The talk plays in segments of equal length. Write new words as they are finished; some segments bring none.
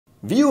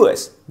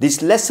Viewers,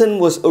 this lesson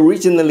was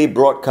originally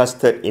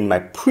broadcasted in my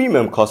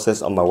premium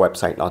courses on my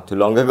website not too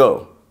long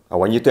ago. I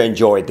want you to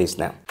enjoy this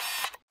now.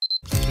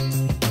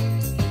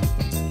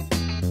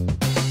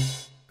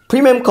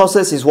 Premium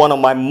courses is one of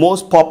my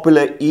most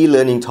popular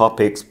e-learning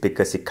topics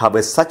because it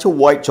covers such a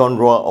wide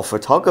genre of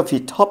photography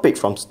topics,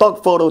 from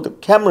stock photo to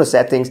camera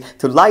settings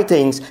to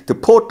lightings to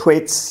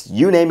portraits,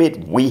 you name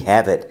it, we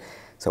have it.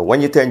 So I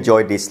want you to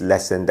enjoy this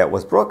lesson that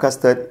was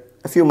broadcasted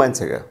a few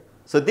months ago.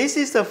 So this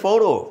is the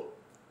photo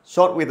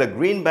shot with a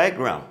green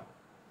background.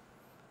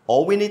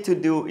 All we need to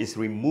do is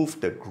remove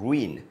the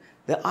green.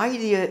 The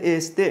idea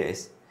is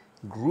this: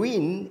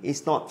 green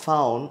is not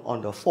found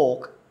on the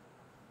fork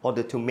or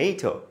the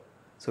tomato.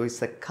 So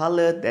it's a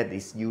color that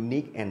is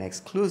unique and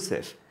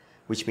exclusive,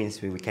 which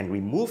means we can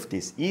remove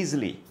this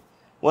easily.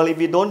 Well, if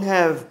you don't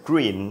have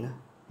green,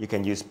 you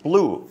can use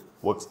blue,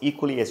 works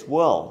equally as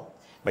well.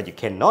 But you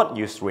cannot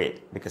use red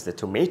because the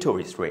tomato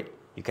is red.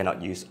 You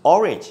cannot use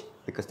orange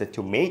because the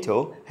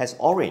tomato has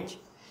orange.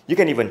 You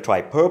can even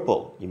try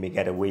purple, you may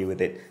get away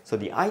with it. So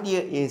the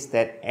idea is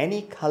that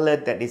any color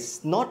that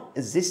is not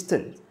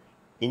existent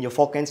in your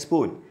fork and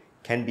spoon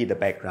can be the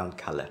background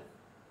color.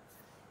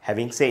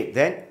 Having said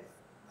that,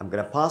 I'm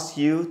going to pass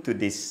you to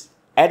this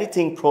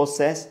editing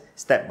process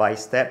step by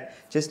step.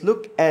 Just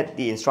look at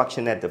the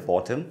instruction at the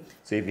bottom.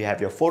 So if you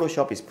have your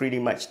Photoshop, it's pretty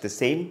much the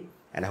same,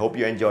 and I hope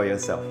you enjoy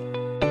yourself.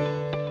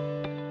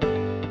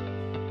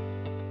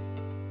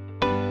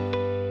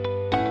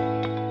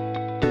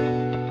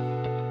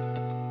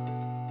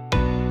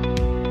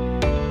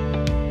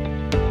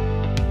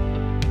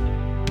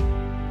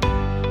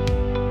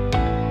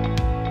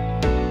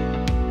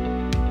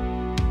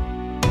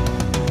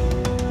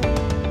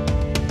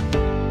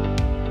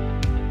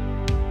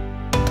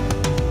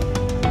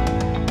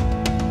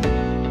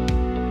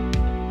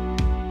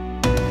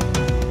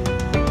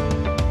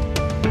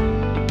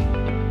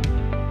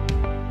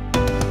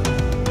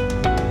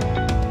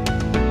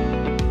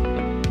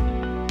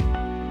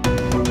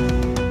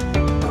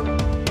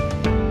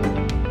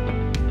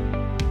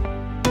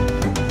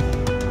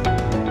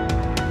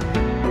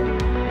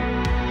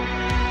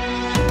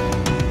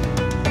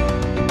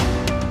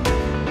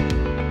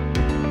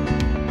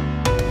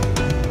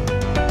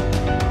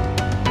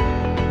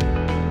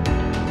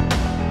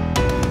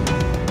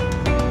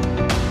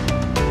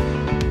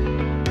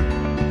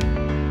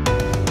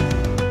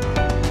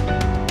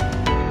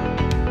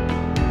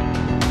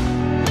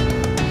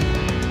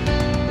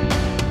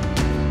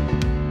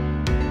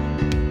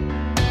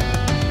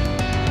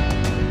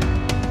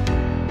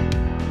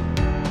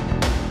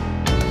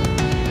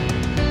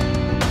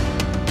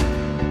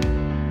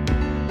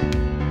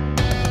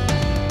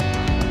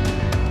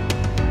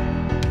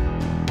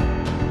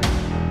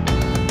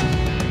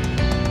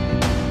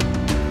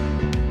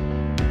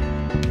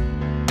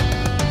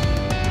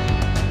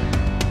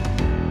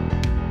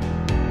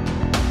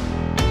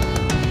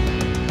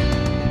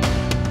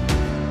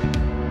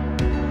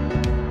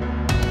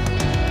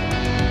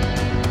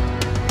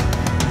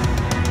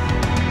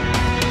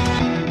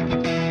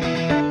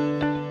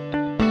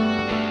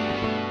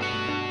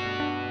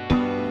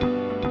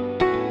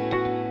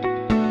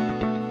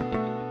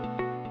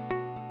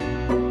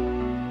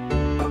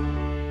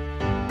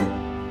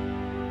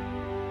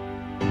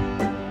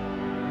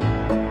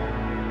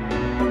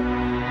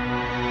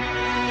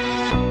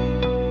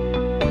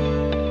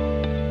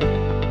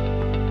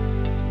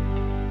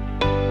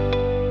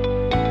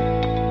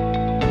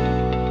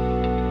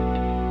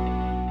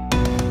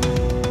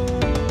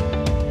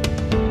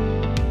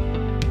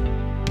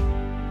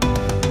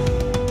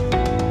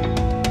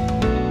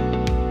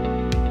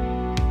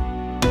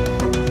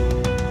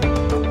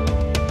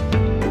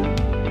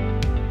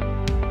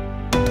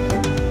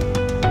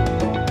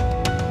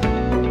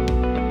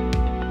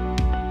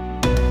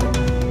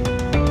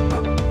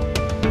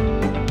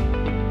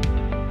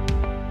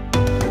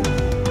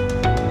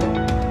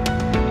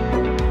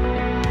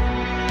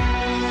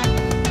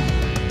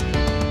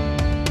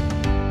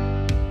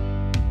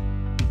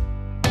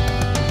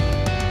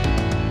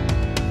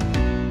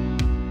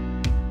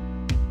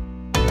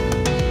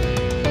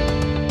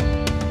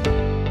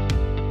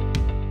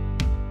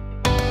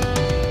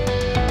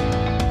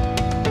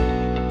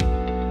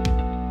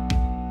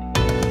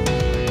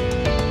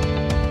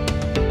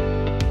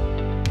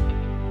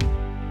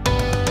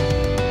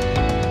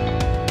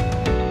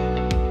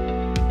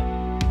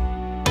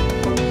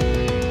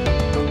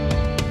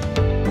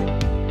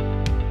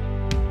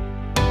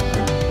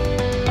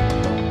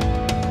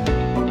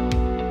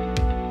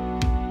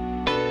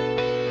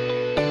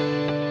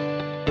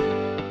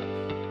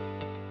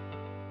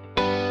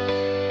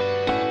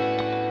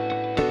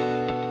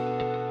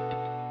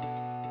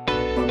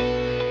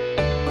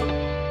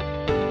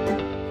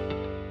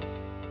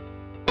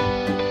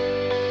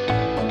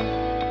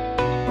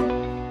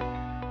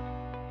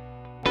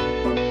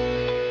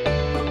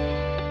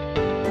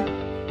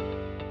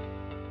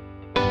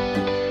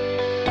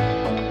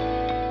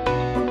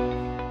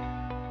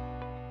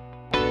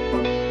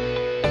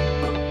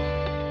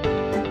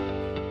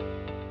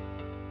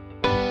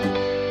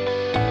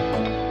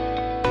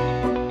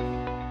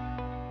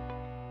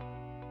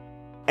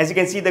 As you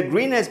can see, the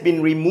green has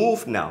been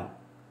removed now.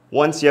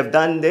 Once you have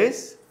done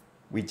this,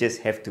 we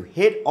just have to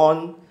head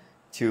on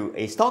to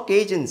a stock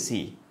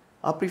agency.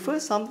 I prefer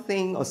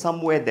something or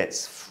somewhere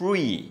that's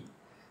free.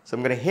 So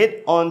I'm going to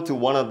head on to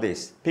one of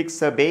these,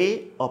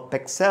 Pixabay or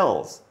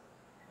Pexels.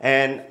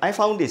 And I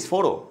found this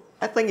photo.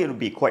 I think it will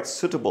be quite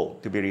suitable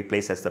to be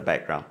replaced as the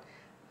background.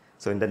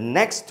 So in the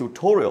next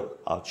tutorial,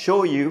 I'll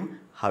show you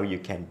how you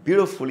can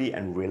beautifully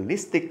and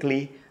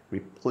realistically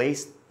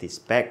replace this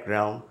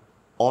background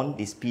on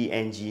this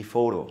PNG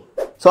photo.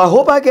 So I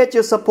hope I get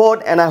your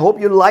support and I hope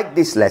you like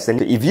this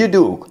lesson. If you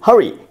do,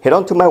 hurry, head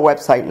on to my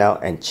website now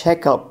and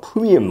check out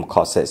premium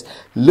courses.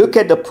 Look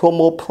at the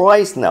promo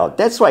price now.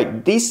 That's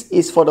right, this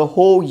is for the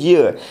whole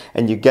year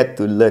and you get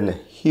to learn a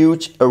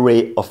huge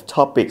array of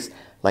topics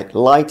like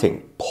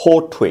lighting,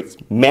 portraits,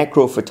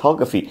 macro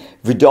photography,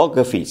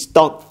 videography,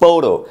 stock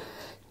photo.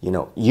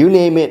 You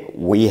name it,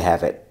 we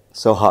have it.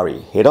 So hurry,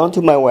 head on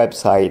to my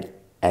website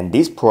and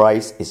this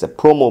price is a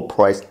promo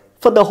price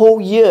for the whole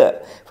year.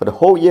 For the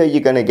whole year,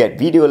 you're going to get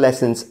video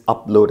lessons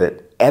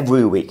uploaded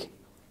every week.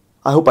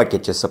 I hope I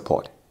get your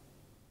support.